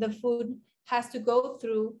path the food has to go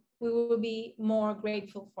through, we will be more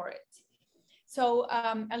grateful for it. So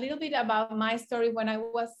a little bit about my story. When I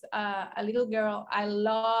was a little girl, I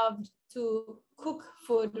loved to cook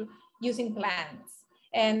food using plants.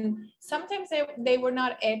 And sometimes they were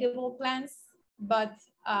not edible plants, but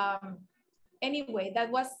anyway,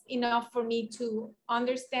 that was enough for me to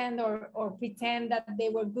understand or pretend that they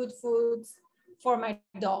were good foods for my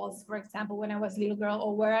dolls, for example, when I was a little girl,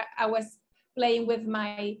 or where I was playing with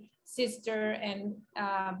my sister and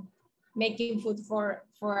making food for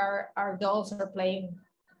our dolls or playing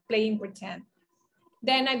pretend.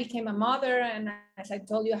 Then I became a mother, and as I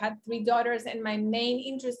told you, I had 3 daughters, and my main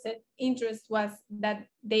interest was that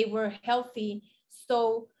they were healthy.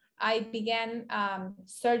 So I began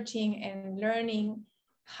searching and learning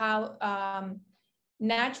how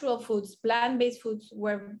natural foods, plant-based foods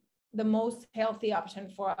were the most healthy option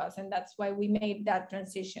for us. And that's why we made that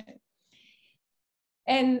transition.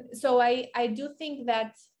 And so I do think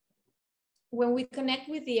that when we connect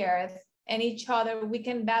with the earth and each other, we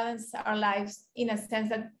can balance our lives in a sense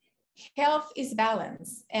that health is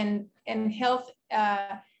balance, and health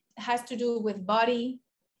has to do with body,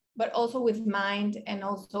 but also with mind and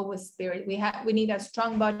also with spirit. We need a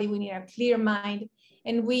strong body, we need a clear mind,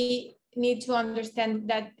 and we need to understand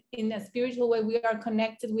that in a spiritual way, we are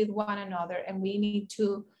connected with one another, and we need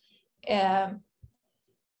to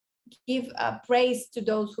give praise to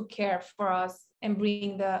those who care for us and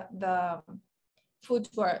bring the food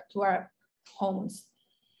to our homes.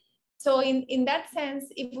 So in that sense,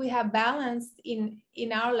 if we have balance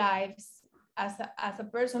in our lives as a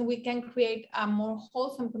person, we can create a more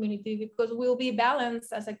wholesome community, because we'll be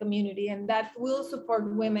balanced as a community, and that will support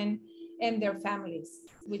women and their families,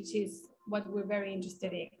 which is what we're very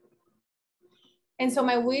interested in. And so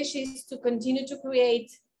my wish is to continue to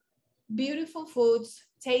create beautiful foods,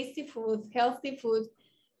 tasty food, healthy food,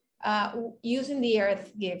 using the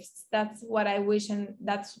earth gifts. That's what I wish, and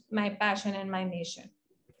that's my passion and my mission.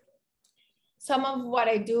 Some of what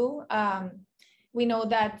I do, we know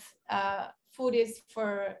that food is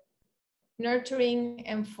for nurturing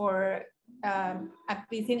and for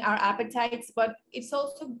appeasing our appetites, but it's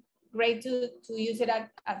also great to use it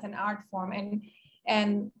as an art form.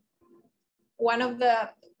 And one of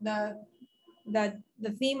the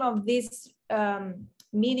theme of this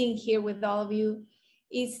meeting here with all of you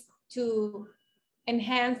is to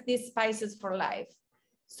enhance these spices for life.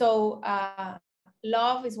 So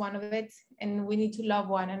love is one of it, and we need to love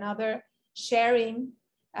one another. Sharing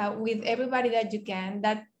with everybody that you can.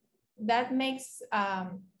 That makes,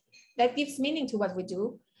 that gives meaning to what we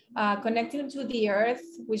do, connecting to the earth,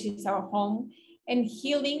 which is our home, and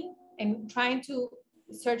healing and trying to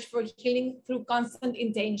search for healing through constant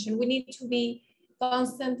intention. We need to be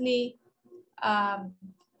constantly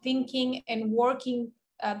thinking and working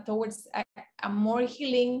towards a more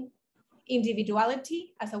healing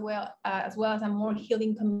individuality as well as a more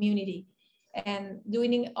healing community, and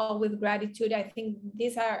doing it all with gratitude. I think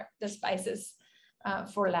these are the spices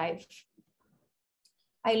for life.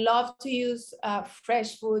 I love to use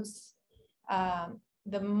fresh foods.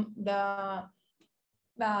 The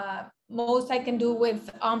most I can do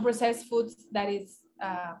with unprocessed foods, that is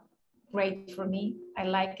great for me. I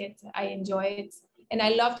like it, I enjoy it. And I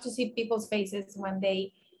love to see people's faces when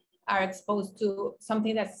they are exposed to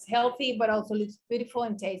something that's healthy, but also looks beautiful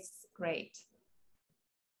and tastes great.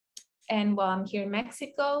 And while I'm here in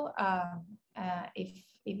Mexico, if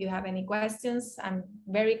you have any questions, I'm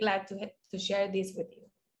very glad to share this with you.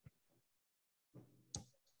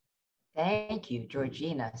 Thank you,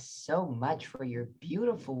 Georgina, so much for your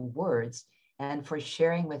beautiful words and for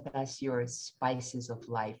sharing with us your spices of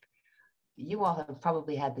life. You all have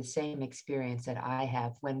probably had the same experience that I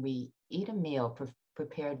have. When we eat a meal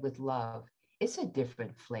prepared with love, it's a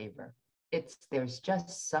different flavor. There's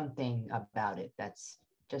just something about it that's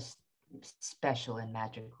just special and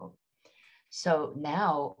magical. So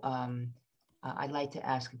now I'd like to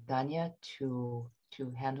ask Danya to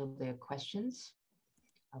handle the questions,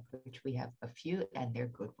 of which we have a few, and they're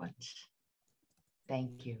good ones.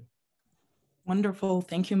 Thank you. Wonderful.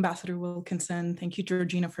 Thank you, Ambassador Wilkinson. Thank you,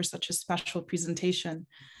 Georgina, for such a special presentation.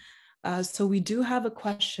 So we do have a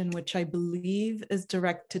question, which I believe is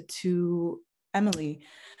directed to Emily.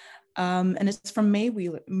 And it's from May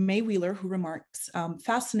Wheeler, who remarks,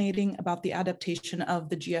 fascinating about the adaptation of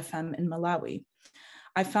the GFM in Malawi.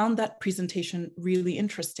 I found that presentation really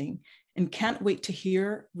interesting and can't wait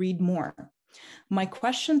to read more. My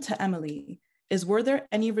question to Emily is, were there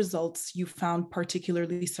any results you found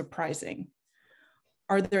particularly surprising?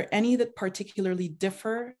 Are there any that particularly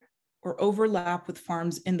differ or overlap with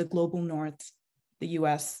farms in the global north, the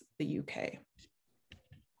US, the UK?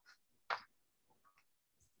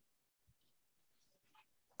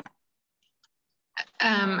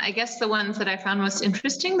 I guess the ones that I found most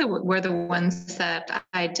interesting were the ones that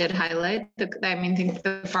I did highlight. I think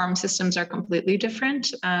the farm systems are completely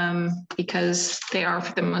different because they are,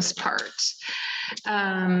 for the most part,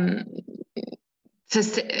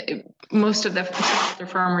 most of the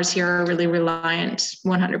farmers here are really reliant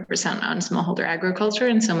 100% on smallholder agriculture,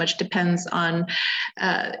 and so much depends on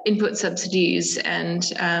input subsidies, and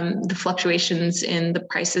the fluctuations in the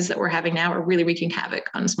prices that we're having now are really wreaking havoc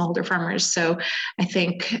on smallholder farmers. So I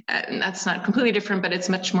think that's not completely different, but it's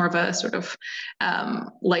much more of a sort of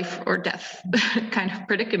life or death kind of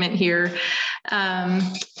predicament here.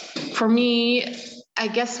 For me, I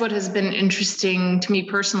guess what has been interesting to me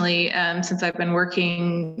personally, since I've been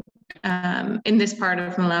working in this part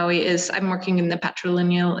of Malawi, is I'm working in the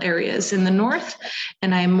patrilineal areas in the north,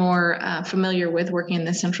 and I'm more familiar with working in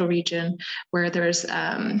the central region where there's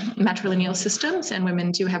matrilineal systems, and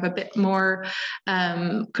women do have a bit more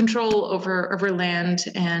control over land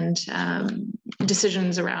and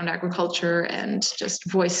decisions around agriculture and just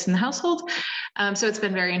voice in the household. So it's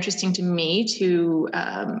been very interesting to me to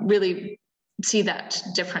really see that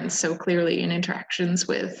difference so clearly in interactions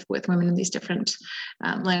with women in these different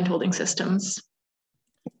landholding systems.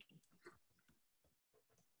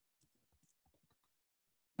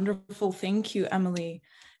 Wonderful, thank you, Emily.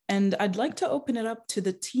 And I'd like to open it up to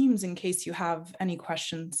the teams in case you have any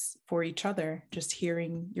questions for each other, just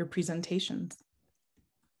hearing your presentations.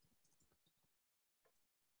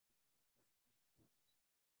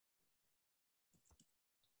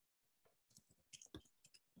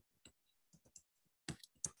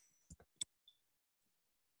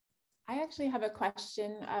 I actually have a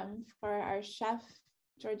question for our chef,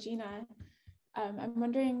 Georgina. I'm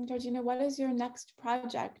wondering, Georgina, what is your next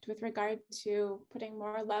project with regard to putting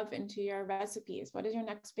more love into your recipes? What is your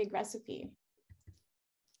next big recipe?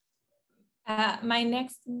 My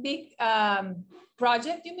next big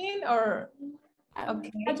project, you mean, or?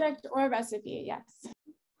 Okay. Project or recipe, yes.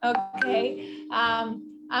 Okay.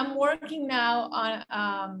 I'm working now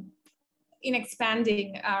on in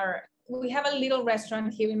expanding we have a little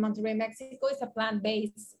restaurant here in Monterrey, Mexico. It's a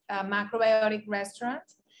plant-based macrobiotic restaurant.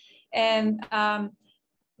 And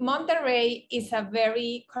Monterrey is a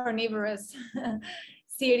very carnivorous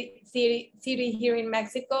city here in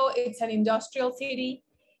Mexico. It's an industrial city.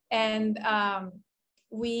 And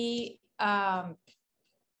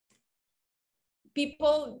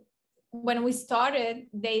people when we started,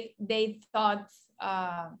 they thought,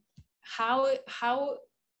 how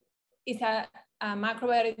is a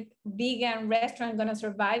macrobiotic vegan restaurant going to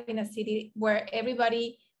survive in a city where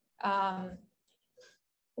everybody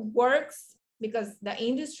works, because the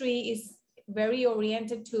industry is very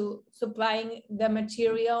oriented to supplying the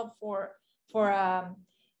material for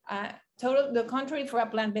the contrary for a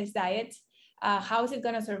plant-based diet. How is it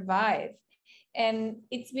going to survive? And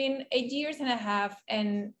it's been 8.5 years,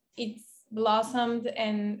 and it's blossomed,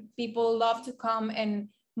 and people love to come, and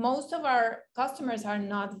most of our customers are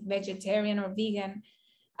not vegetarian or vegan.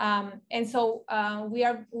 And so we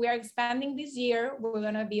are expanding this year. We're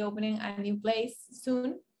going to be opening a new place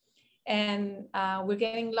soon. And we're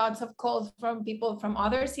getting lots of calls from people from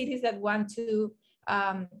other cities that want to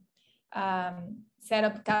set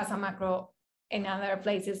up Casa Macro in other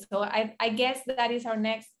places. So I guess that is our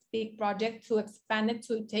next big project, to expand it,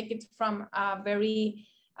 to take it from a very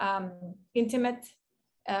intimate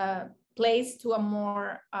place to a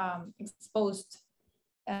more exposed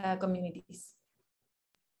communities.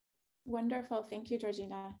 Wonderful. Thank you,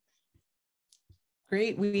 Georgina.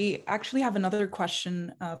 Great. We actually have another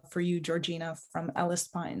question for you, Georgina, from Ellis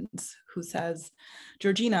Pines, who says,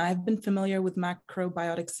 Georgina, I've been familiar with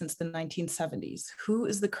macrobiotics since the 1970s. Who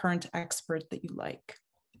is the current expert that you like?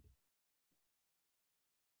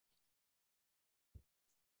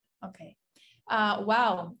 Okay.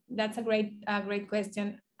 Wow, that's a great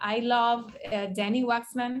question. I love Danny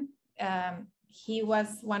Waxman. He was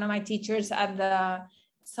one of my teachers at the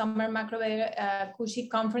summer macrobiotic Cushy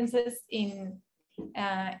conferences in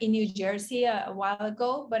New Jersey a while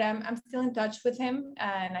ago, but I'm still in touch with him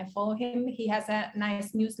and I follow him. He has a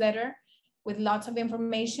nice newsletter with lots of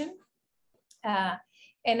information.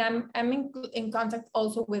 And I'm in contact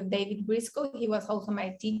also with David Briscoe. He was also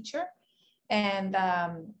my teacher. And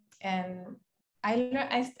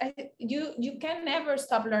you can never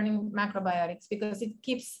stop learning macrobiotics, because it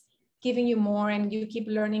keeps giving you more, and you keep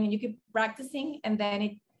learning and you keep practicing, and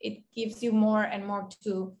then it gives you more and more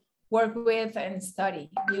to work with and study.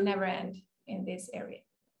 You never end in this area.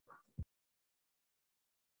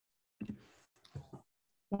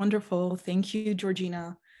 Wonderful. Thank you,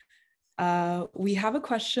 Georgina. We have a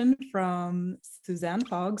question from Suzanne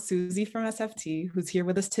Fogg, Susie from SFT, who's here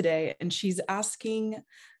with us today, and she's asking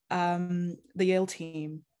the Yale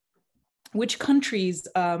team, which countries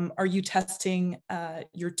are you testing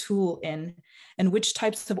your tool in, and which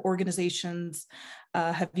types of organizations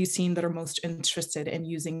have you seen that are most interested in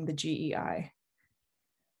using the GEI?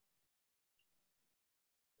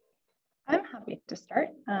 I'm happy to start,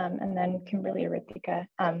 and then Kimberly or Ritika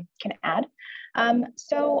can add.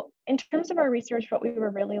 So in terms of our research, what we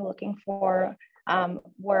were really looking for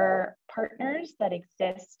were partners that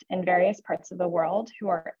exist in various parts of the world who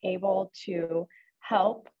are able to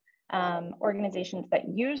help organizations that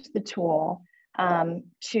use the tool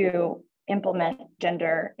to implement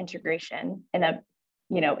gender integration in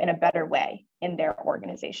a better way in their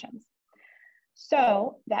organizations.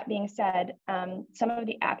 So that being said, some of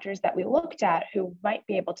the actors that we looked at who might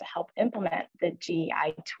be able to help implement the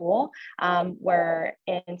GEI tool were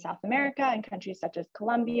in South America, in countries such as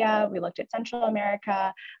Colombia. We looked at Central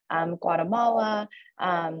America, Guatemala,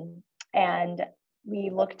 and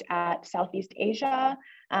we looked at Southeast Asia.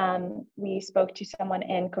 We spoke to someone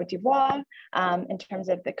in Cote d'Ivoire in terms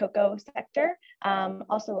of the cocoa sector,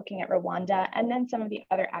 also looking at Rwanda, and then some of the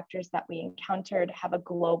other actors that we encountered have a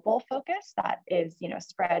global focus that is,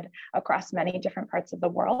 spread across many different parts of the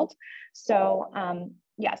world. So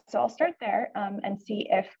so I'll start there and see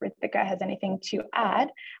if Ritika has anything to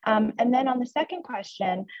add. And then on the second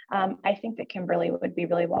question, I think that Kimberly would be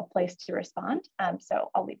really well placed to respond.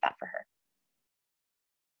 So I'll leave that for her.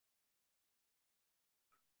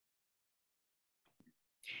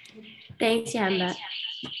 Thanks, Yanda.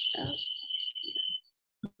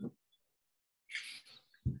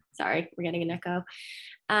 Sorry, we're getting an echo.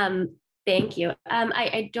 Thank you.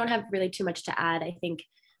 I don't have really too much to add. I think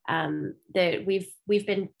that we've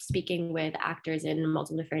been speaking with actors in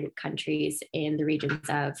multiple different countries in the regions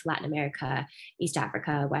of Latin America, East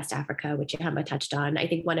Africa, West Africa, which Yamba touched on. I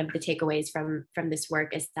think one of the takeaways from this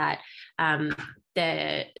work is that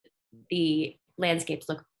the landscapes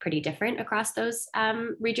look pretty different across those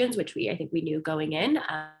regions, which I think we knew going in,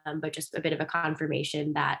 but just a bit of a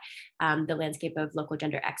confirmation that the landscape of local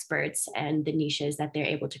gender experts and the niches that they're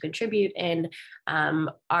able to contribute in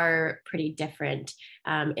are pretty different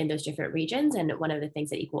in those different regions. And one of the things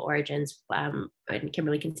that Equal Origins, and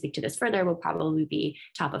Kimberly can speak to this further, will probably be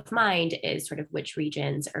top of mind is sort of which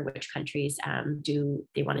regions or which countries do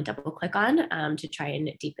they want to double click on to try and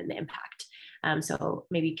deepen the impact. So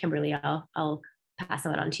maybe Kimberly, I'll pass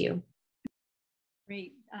that on to you.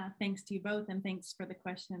 Great. Thanks to you both, and thanks for the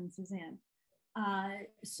question, Suzanne.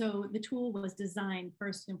 So the tool was designed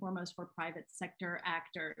first and foremost for private sector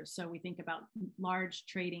actors. So we think about large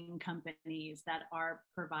trading companies that are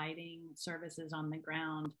providing services on the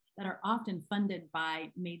ground that are often funded by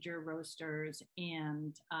major roasters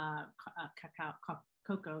and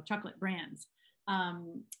cocoa, chocolate brands.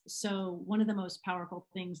 So one of the most powerful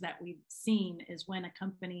things that we've seen is when a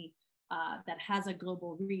company that has a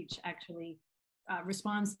global reach actually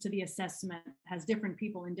responds to the assessment, has different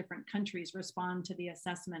people in different countries respond to the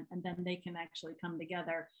assessment, and then they can actually come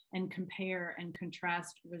together and compare and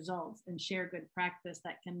contrast results and share good practice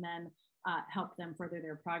that can then help them further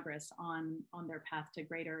their progress on their path to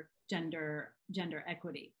greater gender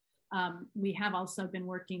equity. We have also been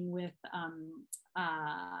working with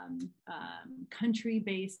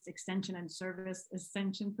country-based extension and service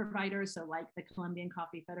extension providers, so like the Colombian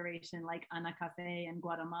Coffee Federation, like Ana Café in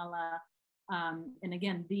Guatemala. And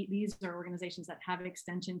again, these are organizations that have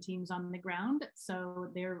extension teams on the ground. So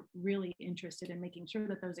they're really interested in making sure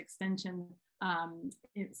that those extension,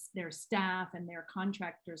 their staff and their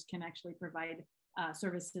contractors can actually provide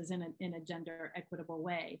services in a gender equitable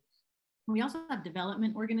way. We also have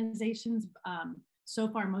development organizations, so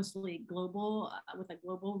far mostly global, with a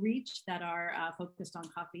global reach, that are focused on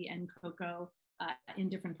coffee and cocoa in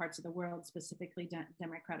different parts of the world, specifically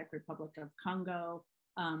Democratic Republic of Congo,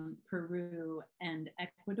 Peru, and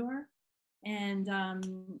Ecuador. And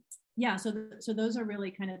yeah, so those are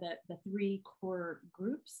really kind of the three core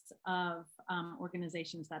groups of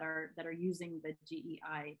organizations that are using the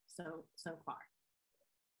GEI so far.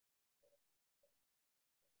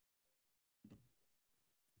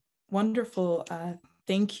 Wonderful.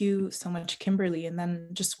 Thank you so much, Kimberly. And then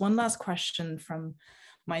just one last question from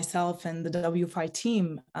myself and the WFI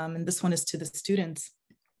team, and this one is to the students.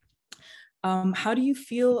 How do you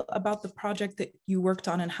feel about the project that you worked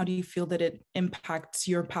on, and how do you feel that it impacts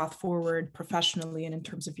your path forward professionally and in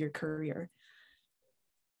terms of your career?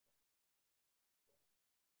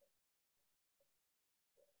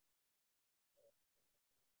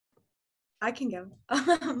 I can go.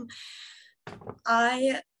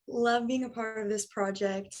 I love being a part of this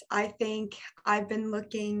project. I think I've been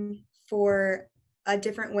looking for a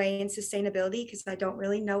different way in sustainability because I don't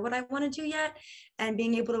really know what I want to do yet. And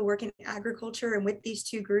being able to work in agriculture and with these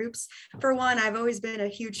two groups, for one, I've always been a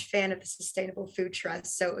huge fan of the Sustainable Food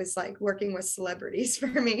Trust. So it was like working with celebrities for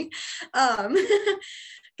me.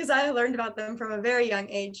 Because I learned about them from a very young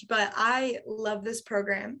age, but I love this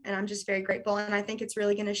program and I'm just very grateful. And I think it's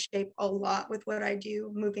really going to shape a lot with what I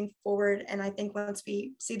do moving forward. And I think once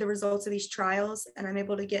we see the results of these trials and I'm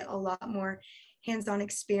able to get a lot more hands-on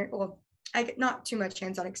experience, well, I get not too much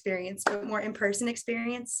hands-on experience, but more in-person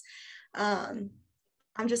experience. I'm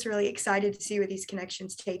just really excited to see where these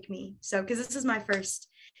connections take me. So, because this is my first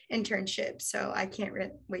internship, so I can't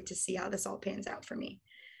wait to see how this all pans out for me.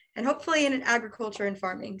 And hopefully in agriculture and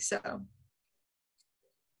farming, so.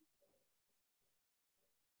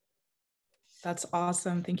 That's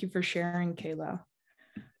awesome. Thank you for sharing, Kayla.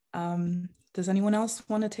 Does anyone else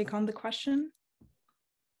want to take on the question?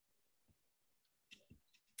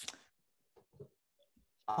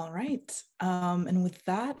 All right. And with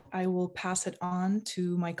that, I will pass it on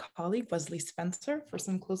to my colleague, Wesley Spencer, for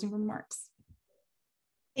some closing remarks.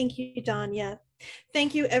 Thank you, Danya.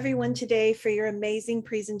 Thank you everyone today for your amazing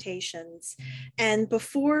presentations. And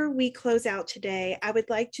before we close out today, I would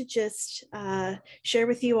like to just share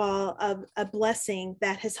with you all a blessing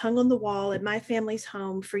that has hung on the wall at my family's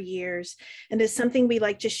home for years, and is something we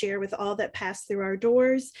like to share with all that pass through our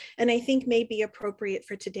doors, and I think may be appropriate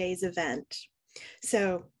for today's event.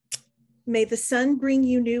 So, may the sun bring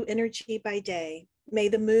you new energy by day. May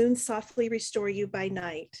the moon softly restore you by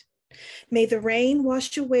night. May the rain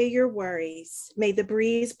wash away your worries. May the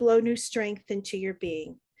breeze blow new strength into your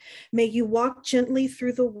being. May you walk gently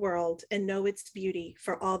through the world and know its beauty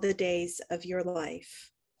for all the days of your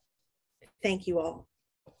life. Thank you all.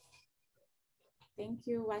 Thank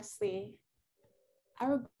you, Wesley.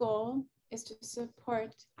 Our goal is to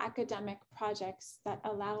support academic projects that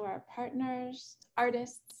allow our partners,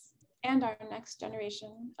 artists, and our next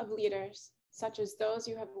generation of leaders, such as those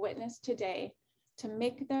you have witnessed today, to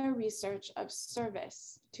make their research of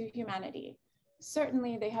service to humanity.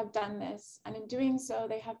 Certainly they have done this, and in doing so,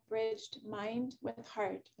 they have bridged mind with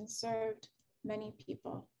heart and served many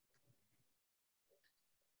people.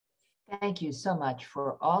 Thank you so much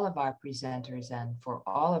for all of our presenters and for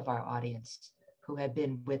all of our audience who have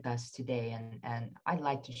been with us today. And I'd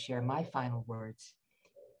like to share my final words.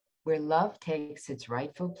 Where love takes its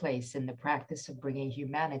rightful place in the practice of bringing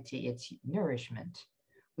humanity its nourishment,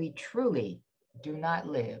 we truly do not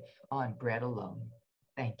live on bread alone.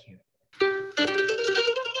 Thank you.